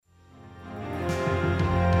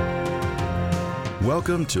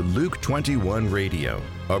Welcome to Luke 21 Radio,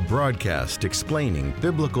 a broadcast explaining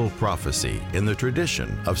biblical prophecy in the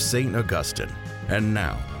tradition of St. Augustine. And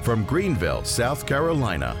now, from Greenville, South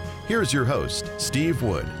Carolina, here's your host, Steve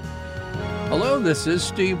Wood. Hello, this is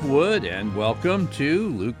Steve Wood, and welcome to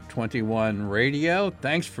Luke 21 Radio.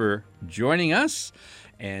 Thanks for joining us,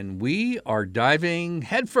 and we are diving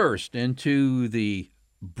headfirst into the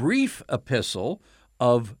brief epistle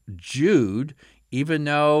of Jude, even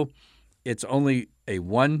though it's only a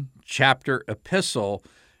one-chapter epistle.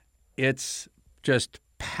 It's just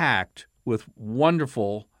packed with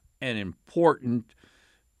wonderful and important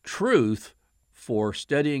truth for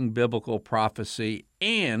studying biblical prophecy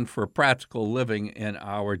and for practical living in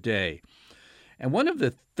our day. And one of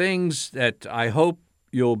the things that I hope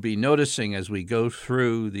you'll be noticing as we go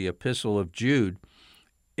through the Epistle of Jude,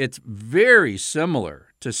 it's very similar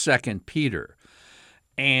to 2 Peter.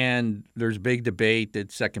 And there's big debate. Did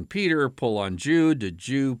 2 Peter pull on Jude? Did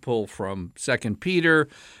Jude pull from 2 Peter?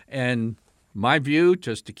 And my view,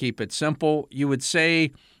 just to keep it simple, you would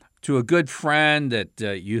say to a good friend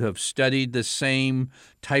that you have studied the same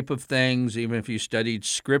type of things, even if you studied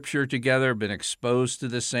Scripture together, been exposed to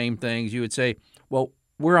the same things, you would say, well,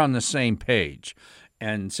 we're on the same page.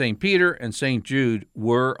 And St. Peter and St. Jude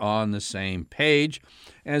were on the same page.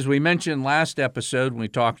 As we mentioned last episode when we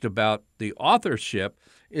talked about the authorship,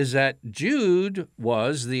 is that Jude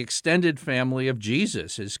was the extended family of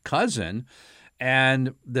Jesus, his cousin.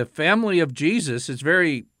 And the family of Jesus is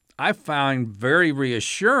I found very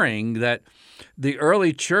reassuring that the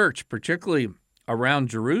early church, particularly around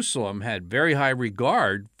Jerusalem, had very high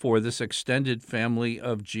regard for this extended family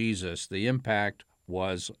of Jesus. The impact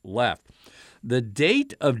was left. The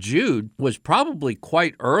date of Jude was probably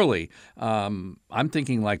quite early. I'm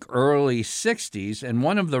thinking like early 60s, and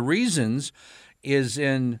one of the reasons is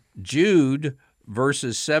in Jude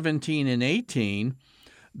verses 17 and 18,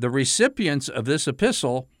 the recipients of this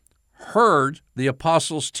epistle heard the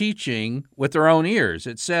apostles' teaching with their own ears.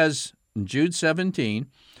 It says in Jude 17,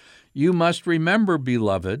 "You must remember,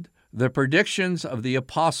 beloved, the predictions of the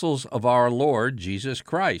apostles of our Lord Jesus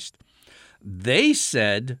Christ. They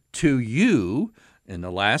said to you, in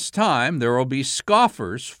the last time, there will be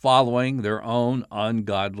scoffers following their own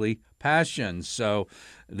ungodly passions." So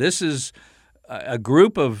this is a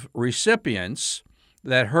group of recipients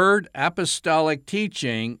that heard apostolic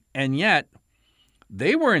teaching, and yet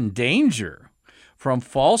they were in danger from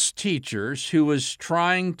false teachers who was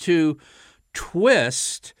trying to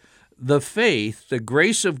twist the faith, the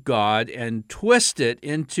grace of God, and twist it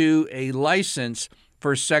into a license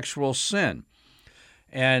for sexual sin.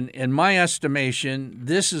 And in my estimation,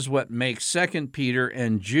 this is what makes 2 Peter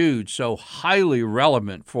and Jude so highly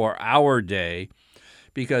relevant for our day,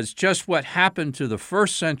 because just what happened to the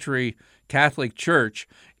first century Catholic Church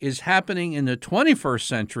is happening in the 21st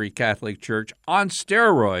century Catholic Church on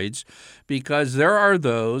steroids, because there are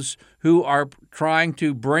those who are trying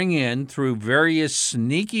to bring in, through various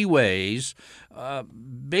sneaky ways,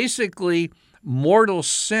 basically mortal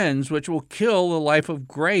sins which will kill the life of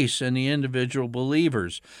grace in the individual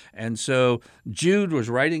believers. And so Jude was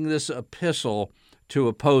writing this epistle to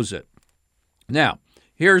oppose it. Now,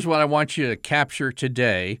 here's what I want you to capture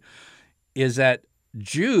today, is that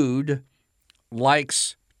Jude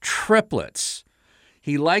likes triplets.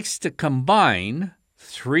 He likes to combine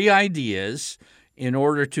three ideas in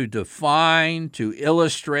order to define, to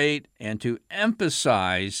illustrate, and to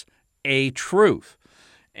emphasize a truth.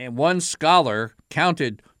 And one scholar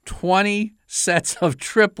counted 20 sets of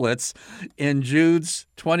triplets in Jude's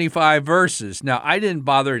 25 verses. Now, I didn't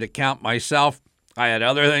bother to count myself. I had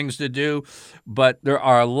other things to do, but there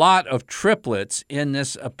are a lot of triplets in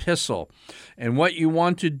this epistle. And what you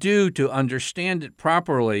want to do to understand it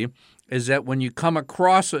properly is that when you come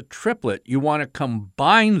across a triplet, you want to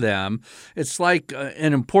combine them. It's like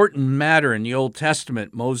an important matter in the Old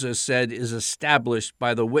Testament, Moses said, is established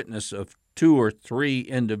by the witness of 2 or 3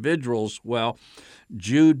 individuals. Well,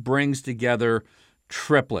 Jude brings together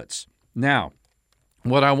triplets. Now,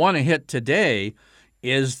 what I want to hit today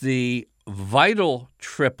is the vital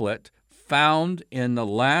triplet found in the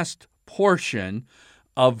last portion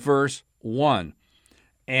of verse 1.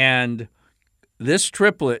 And this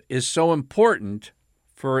triplet is so important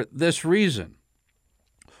for this reason.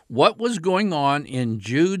 What was going on in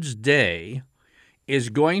Jude's day is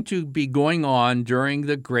going to be going on during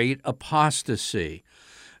the great apostasy.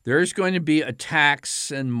 There's going to be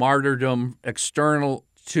attacks and martyrdom external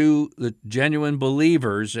to the genuine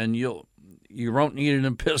believers, and you won't need an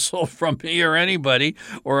epistle from me or anybody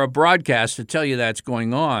or a broadcast to tell you that's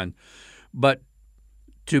going on. But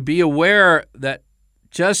to be aware that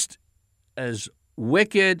just as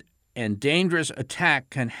wicked and dangerous attack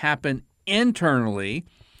can happen internally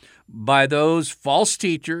by those false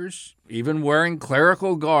teachers, even wearing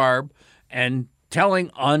clerical garb and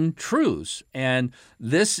telling untruths. And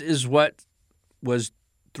this is what was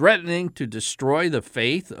threatening to destroy the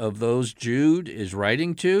faith of those Jude is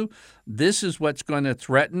writing to. This is what's going to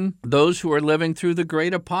threaten those who are living through the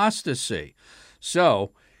great apostasy.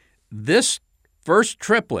 So this first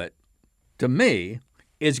triplet, to me,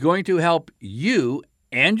 is going to help you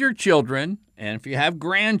and your children, and if you have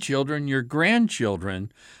grandchildren, your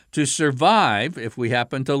grandchildren, to survive if we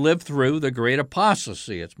happen to live through the great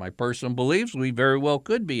apostasy. It's my personal beliefs. We very well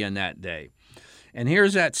could be in that day. And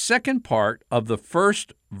here's that second part of the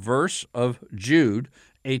first verse of Jude,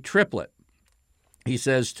 a triplet. He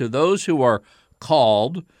says, to those who are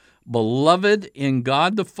called, beloved in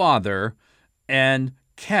God the Father, and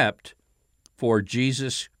kept for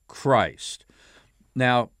Jesus Christ.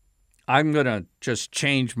 Now, I'm going to just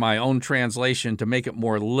change my own translation to make it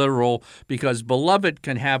more literal because beloved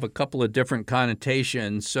can have a couple of different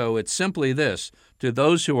connotations. So it's simply this: to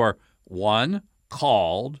those who are 1,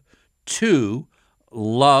 called, 2,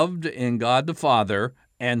 loved in God the Father,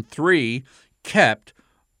 and 3, kept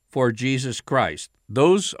for Jesus Christ.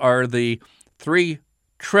 Those are the 3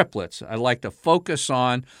 triplets I like to focus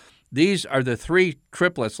on. These are the 3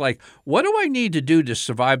 triplets. Like, what do I need to do to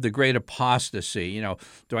survive the great apostasy?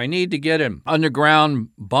 Do I need to get an underground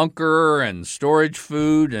bunker and storage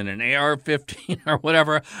food and an AR-15 or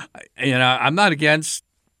whatever? I'm not against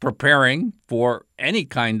preparing for any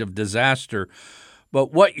kind of disaster.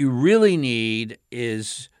 But what you really need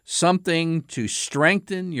is something to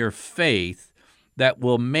strengthen your faith that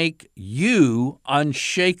will make you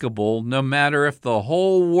unshakable no matter if the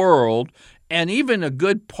whole world and even a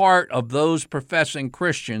good part of those professing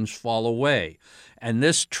Christians fall away. And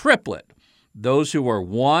this triplet, those who are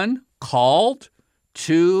 1, called,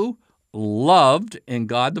 2, loved in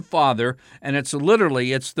God the Father, and it's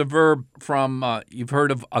the verb from, you've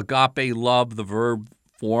heard of agape love, the verb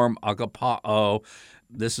form agapao.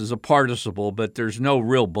 This is a participle, but there's no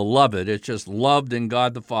real beloved. It's just loved in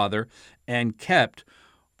God the Father and kept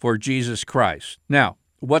for Jesus Christ. Now,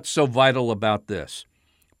 what's so vital about this?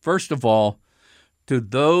 First of all, to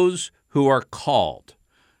those who are called.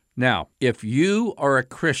 Now, if you are a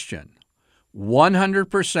Christian,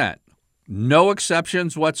 100%, no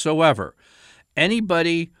exceptions whatsoever,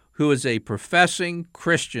 anybody who is a professing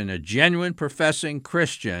Christian, a genuine professing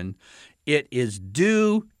Christian, it is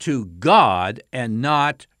due to God and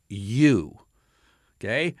not you.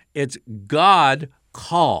 Okay? It's God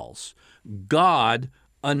calls. God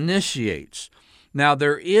initiates. Now,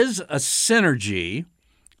 there is a synergy.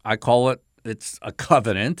 I call it, it's a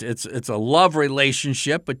covenant. It's a love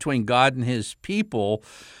relationship between God and his people.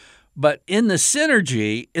 But in the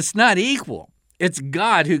synergy, it's not equal. It's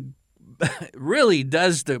God who really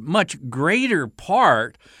does the much greater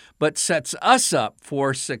part, but sets us up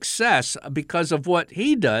for success because of what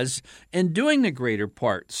he does in doing the greater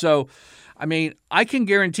part. So, I can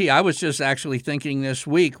guarantee, I was just actually thinking this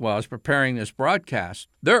week while I was preparing this broadcast,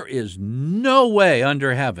 there is no way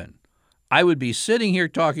under heaven I would be sitting here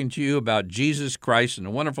talking to you about Jesus Christ and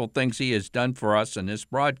the wonderful things he has done for us in this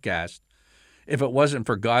broadcast if it wasn't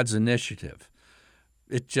for God's initiative.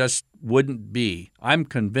 It just wouldn't be. I'm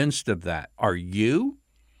convinced of that. Are you?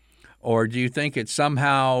 Or do you think it's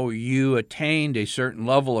somehow you attained a certain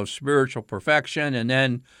level of spiritual perfection and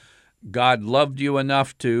then God loved you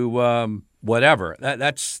enough to whatever?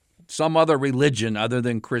 That's some other religion other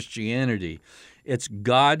than Christianity. It's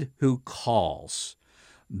God who calls.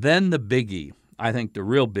 Then the biggie, I think the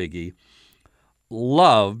real biggie,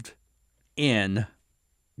 loved in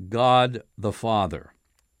God the Father.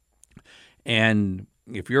 And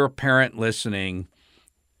if you're a parent listening,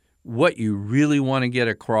 what you really want to get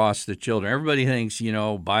across to children, everybody thinks,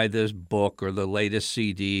 buy this book or the latest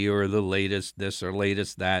CD or the latest this or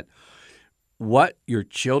latest that. What your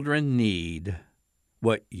children need,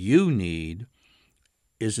 what you need,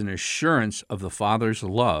 is an assurance of the Father's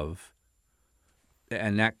love,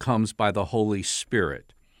 and that comes by the Holy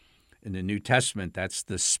Spirit. In the New Testament, that's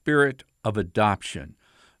the spirit of adoption,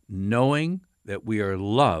 knowing that we are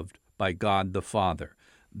loved by God the Father.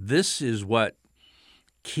 This is what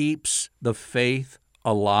keeps the faith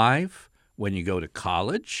alive when you go to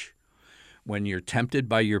college, when you're tempted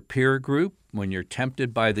by your peer group, when you're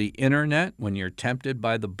tempted by the internet, when you're tempted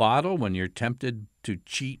by the bottle, when you're tempted to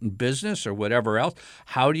cheat in business or whatever else.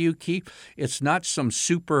 How do you keep? It's not some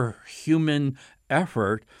superhuman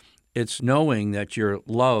effort. It's knowing that you're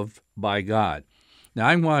loved by God. Now,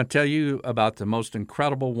 I want to tell you about the most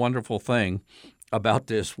incredible, wonderful thing about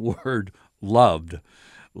this word loved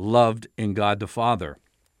in God the Father.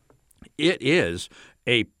 it is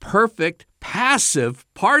a perfect passive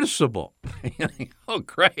participle. Oh,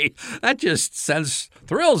 great. That just sends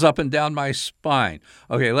thrills up and down my spine.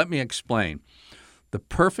 Okay, let me explain. The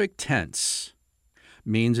perfect tense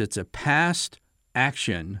means it's a past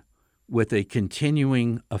action with a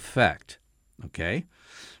continuing effect. Okay?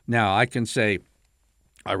 Now, I can say,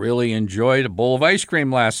 I really enjoyed a bowl of ice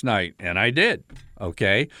cream last night, and I did.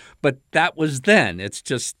 Okay? But that was then.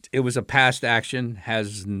 It was a past action,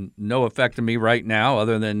 has no effect on me right now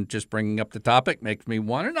other than just bringing up the topic makes me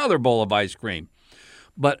want another bowl of ice cream.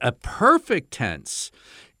 But a perfect tense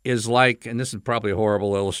is like, and this is probably a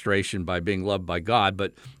horrible illustration by being loved by God,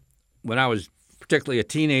 but when I was particularly a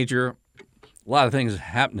teenager, a lot of things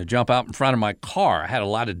happened to jump out in front of my car. I had a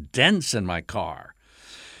lot of dents in my car.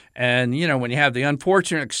 And, when you have the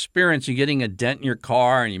unfortunate experience of getting a dent in your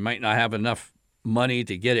car and you might not have enough money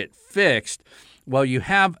to get it fixed, well, you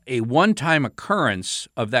have a one-time occurrence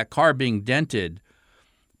of that car being dented,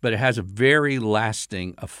 but it has a very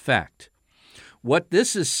lasting effect. What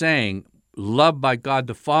this is saying, loved by God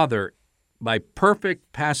the Father, by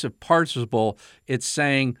perfect passive participle, it's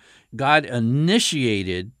saying God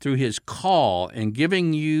initiated through his call and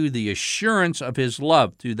giving you the assurance of his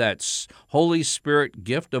love through that Holy Spirit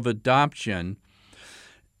gift of adoption.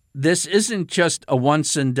 This isn't just a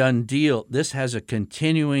once and done deal. This has a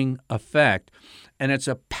continuing effect, and it's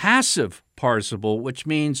a passive participle, which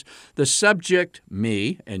means the subject,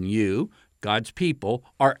 me and you, God's people,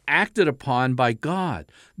 are acted upon by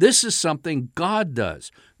God. This is something God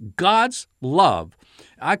does. God's love,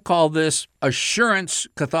 I call this assurance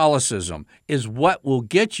Catholicism, is what will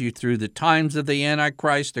get you through the times of the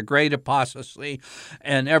Antichrist, the great apostasy,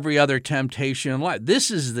 and every other temptation in life. This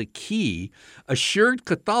is the key. Assured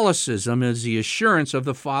Catholicism is the assurance of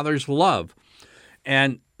the Father's love.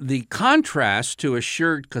 And the contrast to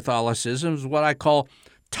assured Catholicism is what I call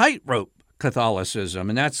tightrope Catholicism.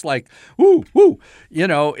 And that's like,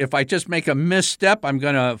 if I just make a misstep, I'm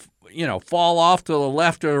going to, fall off to the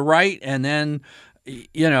left or the right, and then,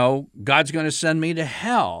 God's going to send me to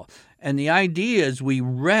hell. And the idea is we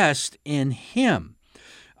rest in him.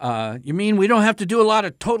 You mean we don't have to do a lot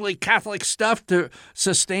of totally Catholic stuff to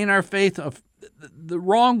sustain our faith? The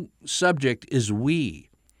wrong subject is we.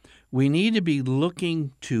 We need to be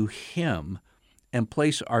looking to him and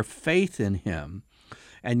place our faith in him.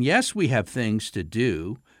 And yes, we have things to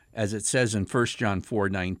do, as it says in 1 John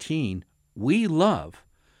 4:19, we love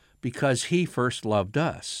because he first loved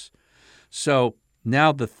us. So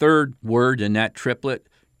now the third word in that triplet,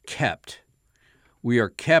 kept. We are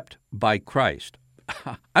kept by Christ.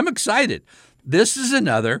 I'm excited. This is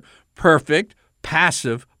another perfect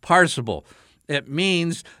passive participle. It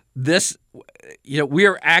means this, we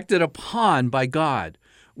are acted upon by God.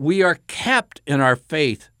 We are kept in our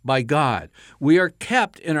faith by God. We are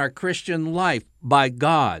kept in our Christian life by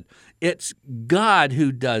God. It's God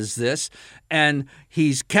who does this, and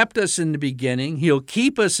he's kept us in the beginning, he'll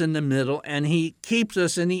keep us in the middle, and he keeps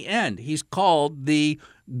us in the end. He's called the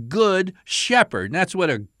Good Shepherd, and that's what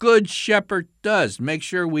a good shepherd does, make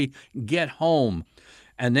sure we get home.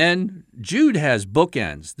 And then Jude has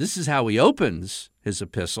bookends. This is how he opens his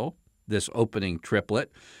epistle, this opening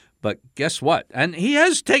triplet. But guess what? And he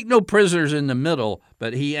has take no prisoners in the middle,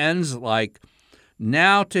 but he ends like,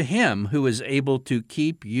 now to him who is able to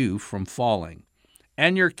keep you from falling,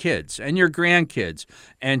 and your kids and your grandkids,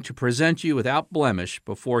 and to present you without blemish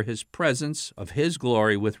before his presence of his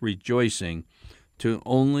glory with rejoicing, to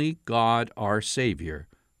only God our Savior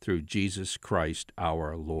through Jesus Christ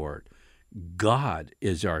our Lord. God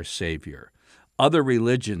is our Savior. Other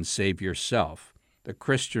religions save yourself. The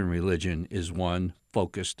Christian religion is one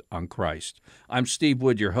focused on Christ. I'm Steve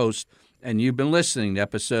Wood, your host, and you've been listening to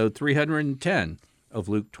episode 310 of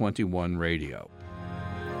Luke 21 Radio.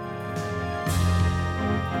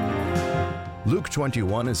 Luke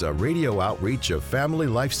 21 is a radio outreach of Family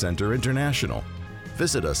Life Center International.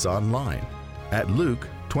 Visit us online at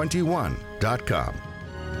luke21.com.